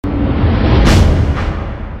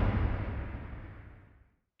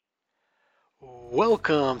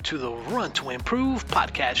Welcome to the Run to Improve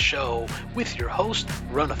podcast show with your host,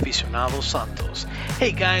 Run Aficionado Santos.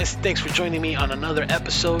 Hey guys, thanks for joining me on another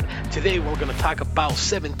episode. Today we're going to talk about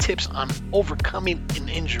 7 tips on overcoming an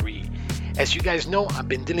injury. As you guys know, I've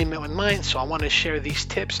been dealing with mine, so I want to share these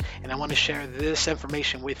tips and I want to share this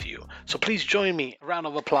information with you. So please join me. A round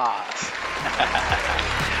of applause.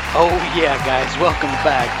 Oh yeah guys, welcome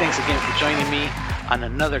back. Thanks again for joining me on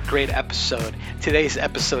another great episode. Today's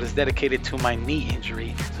episode is dedicated to my knee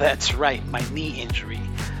injury. That's right, my knee injury.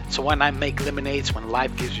 So when I make lemonades, when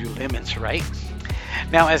life gives you lemons, right?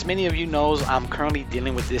 Now, as many of you knows, I'm currently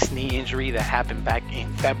dealing with this knee injury that happened back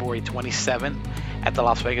in February 27th at the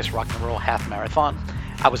Las Vegas Rock and Roll Half Marathon.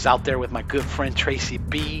 I was out there with my good friend Tracy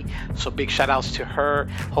B, so big shout outs to her.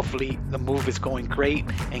 Hopefully the move is going great,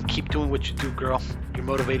 and keep doing what you do, girl. You're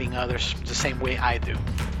motivating others the same way I do.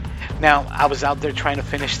 Now, I was out there trying to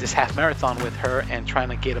finish this half marathon with her and trying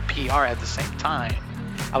to get a PR at the same time.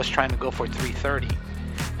 I was trying to go for 3:30.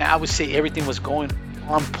 Now, I would say everything was going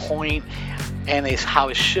on point and it's how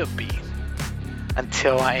it should be,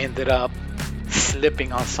 until I ended up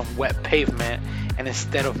slipping on some wet pavement, and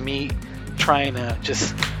instead of me trying to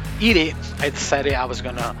just eat it, I decided I was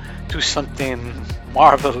gonna do something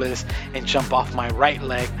marvelous and jump off my right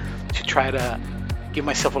leg to try to give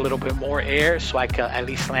myself a little bit more air so I could at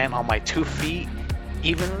least land on my 2 feet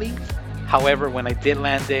evenly. However, when I did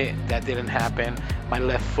land it, that didn't happen. My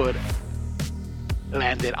left foot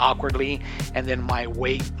landed awkwardly, and then my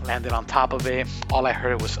weight landed on top of it. All I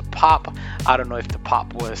heard was a pop. I don't know if the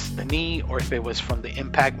pop was the knee or if it was from the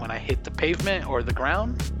impact when I hit the pavement or the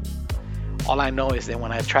ground. All I know is that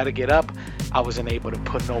when I tried to get up, I wasn't able to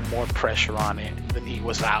put no more pressure on it. The knee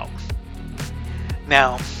was out.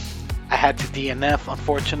 Now, I had to DNF,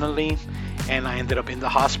 unfortunately, and I ended up in the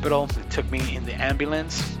hospital. It took me in the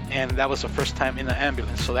ambulance, and that was the first time in the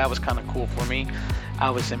ambulance, so that was kind of cool for me. I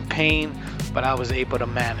was in pain, but I was able to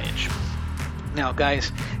manage. Now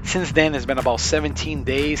guys, since then it's been about 17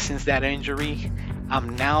 days since that injury.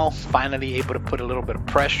 I'm now finally able to put a little bit of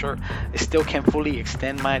pressure. I still can't fully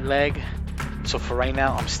extend my leg, so for right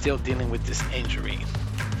now I'm still dealing with this injury.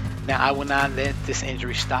 Now, I will not let this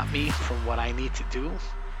injury stop me from what I need to do,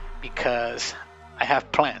 because I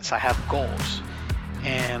have plans, I have goals,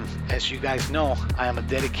 and as you guys know, I am as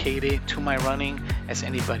dedicated to my running as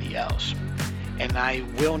anybody else, and I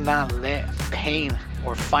will not let pain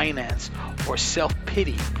or finance or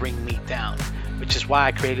self-pity bring me down, which is why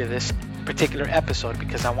I created this particular episode,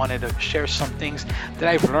 because I wanted to share some things that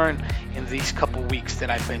I've learned in these couple weeks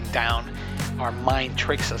that I've been down. Our mind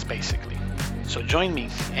tricks us basically. So join me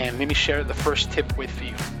and let me share the first tip with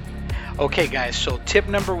you. Okay guys, so tip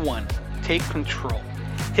number 1, take control.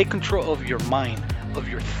 Take control of your mind, of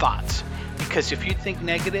your thoughts. Because if you think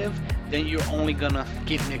negative, then you're only gonna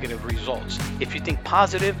get negative results. If you think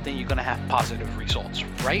positive, then you're gonna have positive results,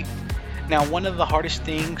 right? Now, one of the hardest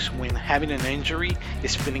things when having an injury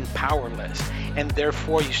is feeling powerless, and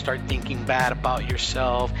therefore you start thinking bad about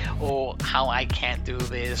yourself. Oh, how I can't do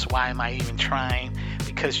this, why am I even trying?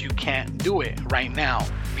 Because you can't do it right now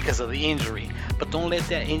because of the injury. But don't let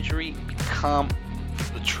that injury become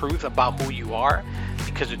the truth about who you are,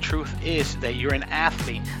 because the truth is that you're an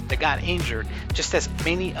athlete that got injured just as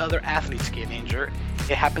many other athletes get injured.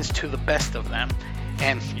 It happens to the best of them,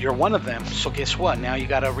 and you're one of them. So guess what? Now you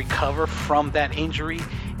got to recover from that injury,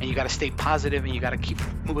 and you got to stay positive, and you got to keep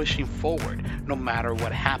pushing forward no matter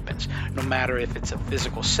what happens, no matter if it's a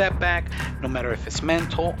physical setback, no matter if it's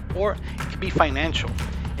mental, or it could be financial.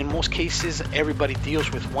 In most cases, everybody deals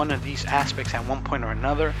with one of these aspects at one point or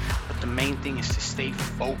another, but the main thing is to stay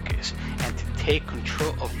focused and to take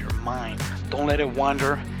control of your mind. Don't let it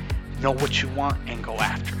wander. Know what you want and go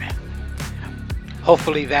after it.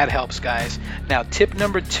 Hopefully that helps, guys. Now, tip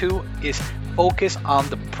number 2 is focus on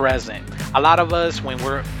the present. A lot of us, when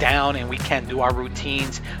we're down and we can't do our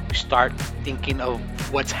routines, we start thinking of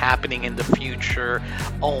what's happening in the future.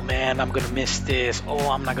 Oh man, I'm gonna miss this.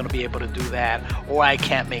 Oh, I'm not gonna be able to do that. Or I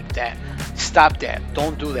can't make that. Stop that.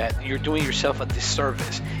 Don't do that. You're doing yourself a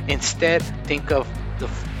disservice. Instead, think of the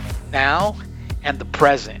now and the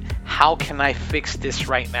present. How can I fix this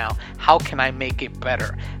right now? How can I make it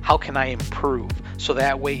better? How can I improve? So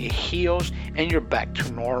that way it heals and you're back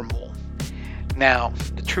to normal. Now,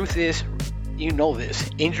 the truth is, you know this,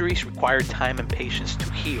 injuries require time and patience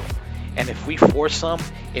to heal. And if we force them,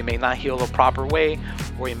 it may not heal the proper way,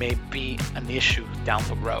 or it may be an issue down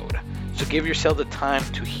the road. So give yourself the time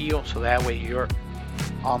to heal, so that way you're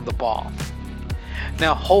on the ball.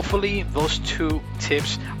 Now, hopefully those 2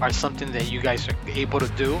 tips are something that you guys are able to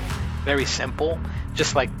do. Very simple,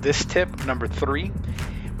 just like this tip number 3,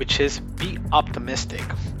 which is be optimistic.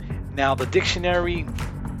 Now, the dictionary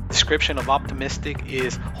description of optimistic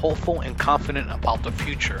is hopeful and confident about the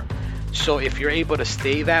future. So if you're able to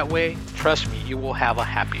stay that way, trust me, you will have a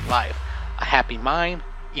happy life. A happy mind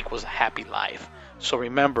equals a happy life. So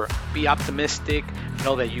remember, be optimistic,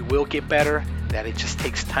 know that you will get better, that it just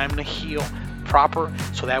takes time to heal proper,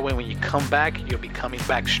 so that way when you come back, you'll be coming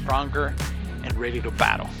back stronger and ready to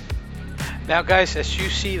battle. Now guys, as you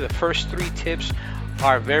see, the first 3 tips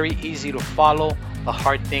are very easy to follow. The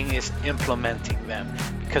hard thing is implementing them,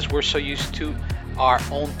 because we're so used to our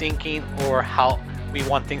own thinking or how we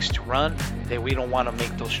want things to run that we don't want to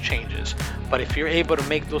make those changes. But if you're able to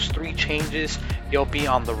make those 3 changes, you'll be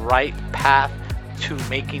on the right path to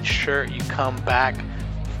making sure you come back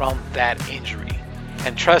from that injury.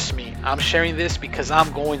 And trust me, I'm sharing this because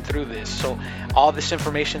I'm going through this. So all this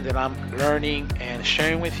information that I'm learning and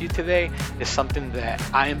sharing with you today is something that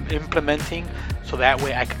I'm implementing, so that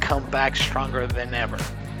way I can come back stronger than ever.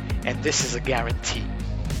 And this is a guarantee.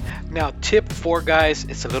 Now, tip 4, guys,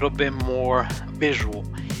 it's a little bit more visual.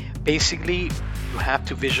 Basically, you have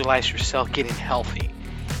to visualize yourself getting healthy.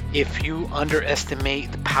 If you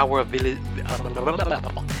underestimate the power of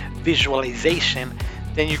visualization,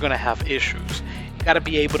 then you're going to have issues. You got to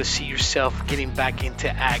be able to see yourself getting back into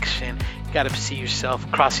action. You got to see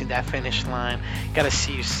yourself crossing that finish line. You got to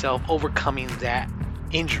see yourself overcoming that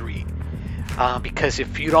injury. Because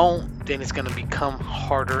if you don't, then it's going to become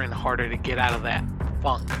harder and harder to get out of that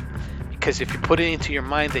funk. Because if you put it into your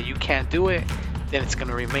mind that you can't do it, then it's going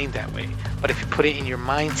to remain that way. But if you put it in your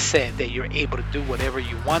mindset that you're able to do whatever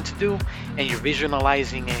you want to do, and you're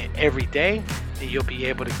visualizing it every day, then you'll be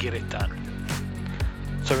able to get it done.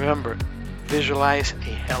 So remember, visualize a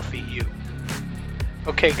healthy you.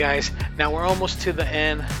 Okay guys, now we're almost to the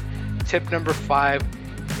end. Tip number 5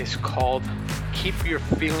 is called keep your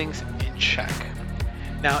feelings in check.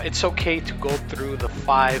 Now, it's okay to go through the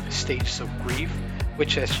 5 stages of grief,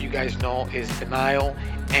 which, as you guys know, is denial,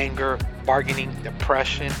 anger, bargaining,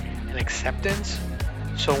 depression, and acceptance.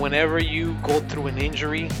 So whenever you go through an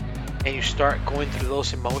injury and you start going through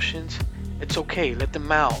those emotions, it's okay, let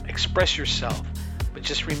them out, express yourself. But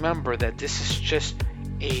just remember that this is just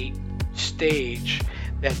a stage,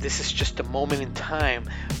 that this is just a moment in time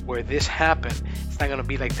where this happened. It's not going to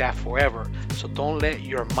be like that forever. So don't let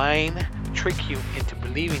your mind trick you into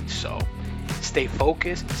believing so. Stay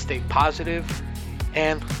focused, stay positive,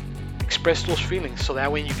 and express those feelings, so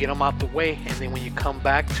that when you get them out the way, and then when you come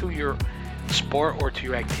back to your sport or to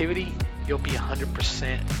your activity, you'll be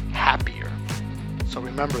 100% happier. So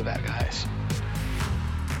remember that, guys.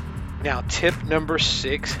 Now, tip number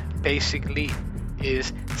 6 basically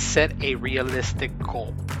is set a realistic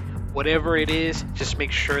goal. Whatever it is, just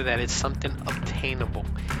make sure that it's something obtainable.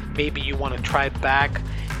 Maybe you want to try back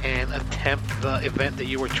and attempt the event that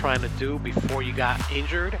you were trying to do before you got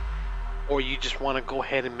injured, or you just want to go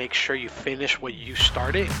ahead and make sure you finish what you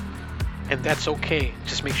started, and that's okay.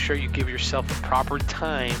 Just make sure you give yourself the proper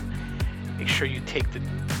time, make sure you take the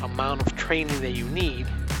amount of training that you need,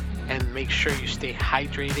 and make sure you stay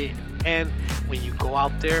hydrated. And when you go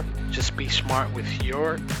out there, just be smart with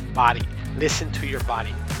your body. Listen to your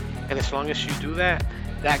body, and as long as you do that,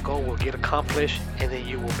 that goal will get accomplished, and then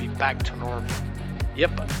you will be back to normal.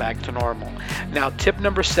 Yep, back to normal. Now, tip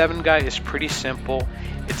number 7, guys, is pretty simple.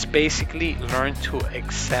 It's basically learn to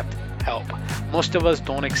accept help. Most of us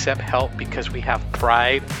don't accept help because we have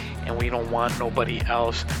pride, and we don't want nobody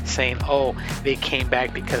else saying, oh, they came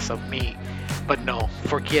back because of me. But no,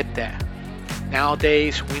 forget that.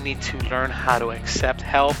 Nowadays, we need to learn how to accept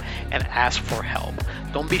help and ask for help.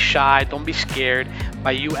 Don't be shy, don't be scared.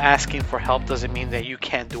 By you asking for help doesn't mean that you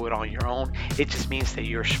can't do it on your own. It just means that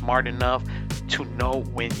you're smart enough to know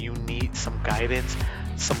when you need some guidance,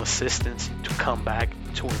 some assistance to come back,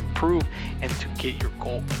 to improve, and to get your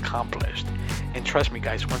goal accomplished. And trust me,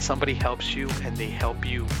 guys, when somebody helps you and they help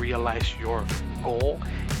you realize your goal,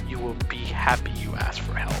 you will be happy you asked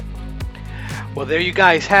for help. Well, there you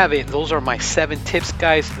guys have it. Those are my 7 tips,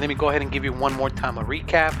 guys. Let me go ahead and give you one more time a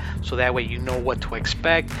recap, so that way you know what to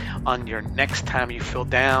expect on your next time you feel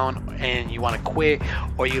down and you want to quit,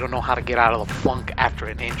 or you don't know how to get out of the funk after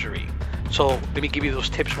an injury. So let me give you those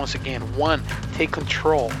tips once again. 1, take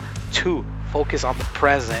control. 2, focus on the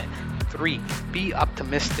present. 3, be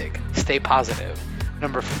optimistic, stay positive.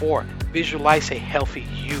 Number 4, visualize a healthy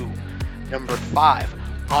you. Number 5,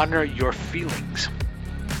 honor your feelings.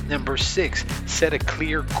 Number 6, set a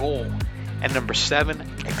clear goal. And number 7,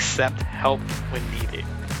 accept help when needed.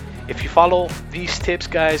 If you follow these tips,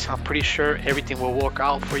 guys, I'm pretty sure everything will work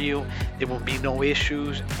out for you. There will be no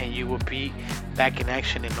issues, and you will be back in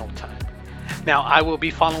action in no time. Now, I will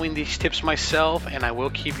be following these tips myself, and I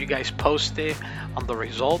will keep you guys posted on the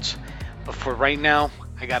results. But for right now,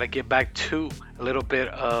 I got to get back to a little bit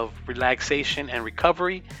of relaxation and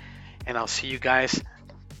recovery, and I'll see you guys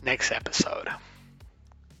next episode.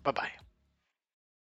 Bye-bye.